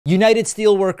United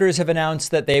Steelworkers have announced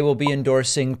that they will be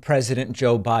endorsing President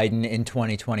Joe Biden in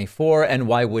 2024, and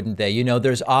why wouldn't they? You know,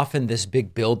 there's often this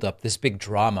big buildup, this big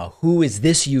drama. Who is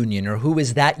this union or who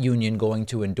is that union going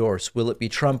to endorse? Will it be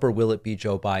Trump or will it be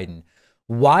Joe Biden?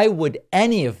 Why would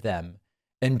any of them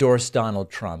endorse Donald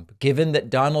Trump, given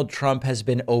that Donald Trump has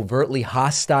been overtly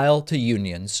hostile to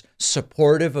unions,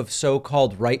 supportive of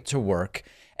so-called right to work,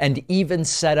 and even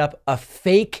set up a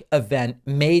fake event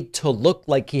made to look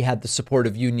like he had the support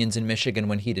of unions in Michigan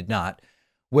when he did not.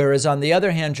 Whereas on the other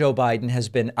hand, Joe Biden has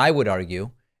been, I would argue,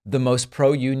 the most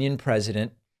pro-union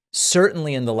president,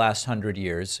 certainly in the last 100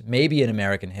 years, maybe in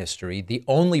American history, the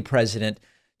only president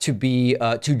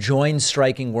to join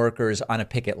striking workers on a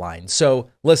picket line.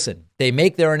 So listen, they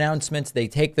make their announcements, they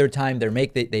take their time, they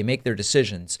make their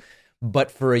decisions.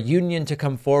 But for a union to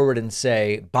come forward and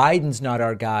say, Biden's not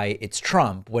our guy, it's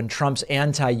Trump, when Trump's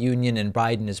anti-union and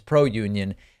Biden is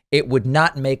pro-union, it would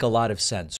not make a lot of sense.